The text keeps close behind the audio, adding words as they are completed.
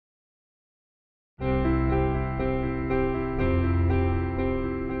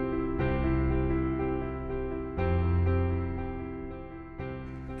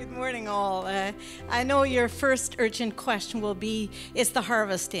morning, all. I know your first urgent question will be, is the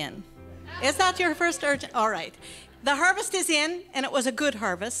harvest in? Is that your first urgent? All right. The harvest is in, and it was a good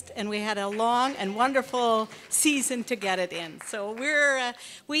harvest, and we had a long and wonderful season to get it in. So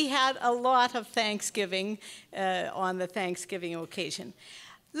we had a lot of Thanksgiving on the Thanksgiving occasion.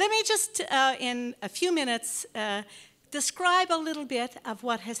 Let me just, in a few minutes, describe a little bit of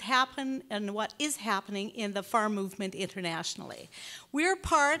what has happened and what is happening in the farm movement internationally.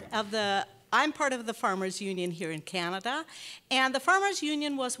 I'm part of the Farmers Union here in Canada, and the Farmers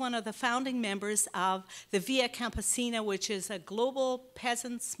Union was one of the founding members of the Via Campesina, which is a global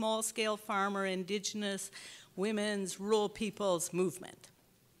peasant, small-scale farmer, indigenous, women's, rural peoples movement.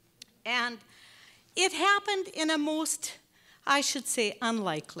 And it happened in a most, I should say,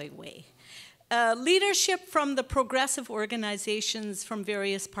 unlikely way. Leadership from the progressive organizations from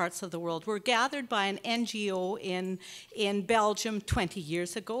various parts of the world were gathered by an NGO in Belgium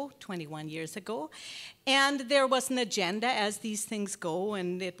 21 years ago. And there was an agenda, as these things go,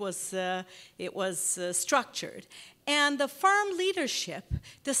 and it was structured. And the farm leadership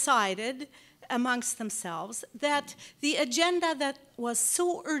decided amongst themselves that the agenda that was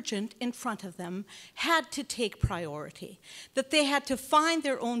so urgent in front of them had to take priority, that they had to find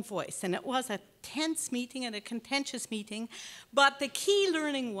their own voice. And it was a tense meeting and a contentious meeting, but the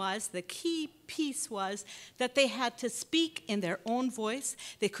key piece was that they had to speak in their own voice.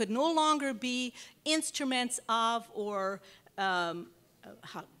 They could no longer be instruments of, or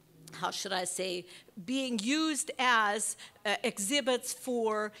how should I say, being used as exhibits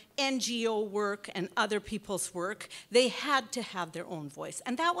for NGO work and other people's work. They had to have their own voice.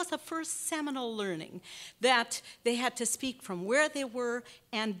 And that was the first seminal learning, that they had to speak from where they were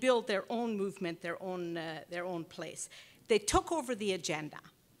and build their own movement, their own place. They took over the agenda.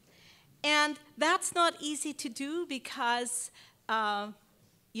 And that's not easy to do because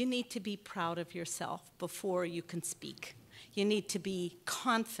you need to be proud of yourself before you can speak. You need to be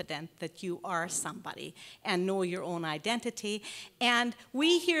confident that you are somebody and know your own identity. And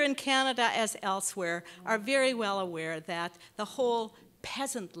we here in Canada, as elsewhere, are very well aware that the whole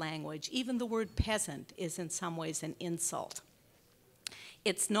peasant language, even the word peasant, is in some ways an insult.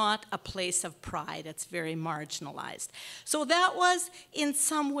 It's not a place of pride. It's very marginalized. So that was, in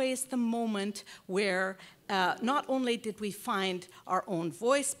some ways, the moment where not only did we find our own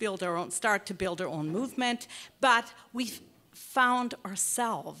voice, start to build our own movement, but we found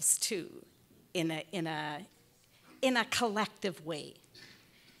ourselves too in a collective way.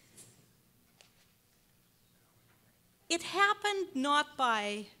 It happened not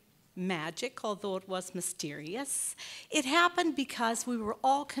by magic, although it was mysterious. It happened because we were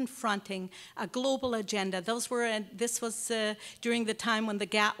all confronting a global agenda. This was during the time when the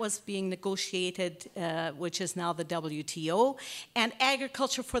GATT was being negotiated, which is now the WTO, and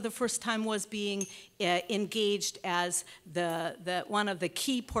agriculture for the first time was being engaged as one of the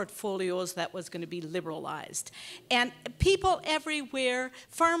key portfolios that was going to be liberalized. And people everywhere,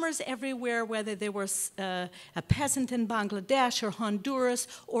 farmers everywhere, whether they were a peasant in Bangladesh or Honduras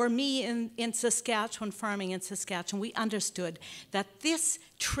or me in Saskatchewan, farming in Saskatchewan, we understood that this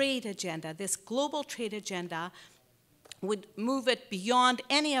trade agenda, this global trade agenda, would move it beyond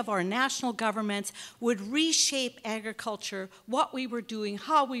any of our national governments, would reshape agriculture, what we were doing,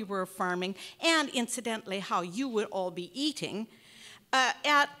 how we were farming, and incidentally, how you would all be eating.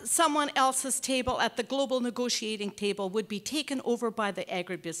 At someone else's table, at the global negotiating table, would be taken over by the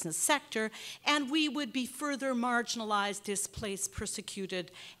agribusiness sector, and we would be further marginalized, displaced,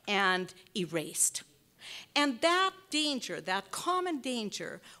 persecuted, and erased. And that danger, that common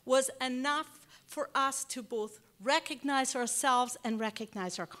danger, was enough for us to both recognize ourselves and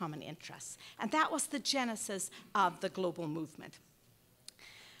recognize our common interests. And that was the genesis of the global movement.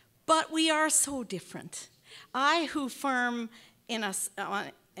 But we are so different. I, who farm in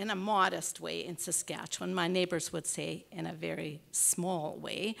a modest way in Saskatchewan, my neighbors would say in a very small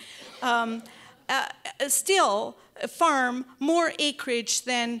way, still farm more acreage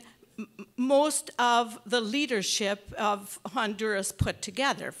than most of the leadership of Honduras put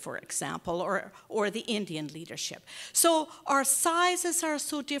together, for example, or the Indian leadership. So our sizes are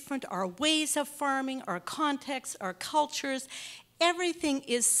so different, our ways of farming, our contexts, our cultures, everything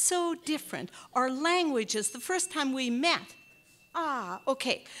is so different. Our languages, the first time we met,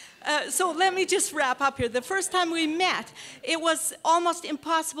 okay. So let me just wrap up here. The first time we met, it was almost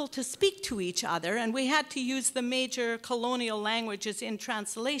impossible to speak to each other, and we had to use the major colonial languages in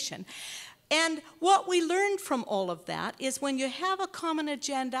translation. And what we learned from all of that is when you have a common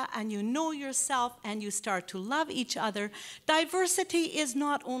agenda and you know yourself and you start to love each other, diversity is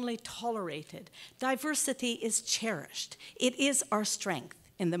not only tolerated, diversity is cherished. It is our strength.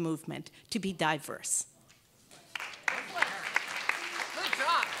 in the movement, to be diverse.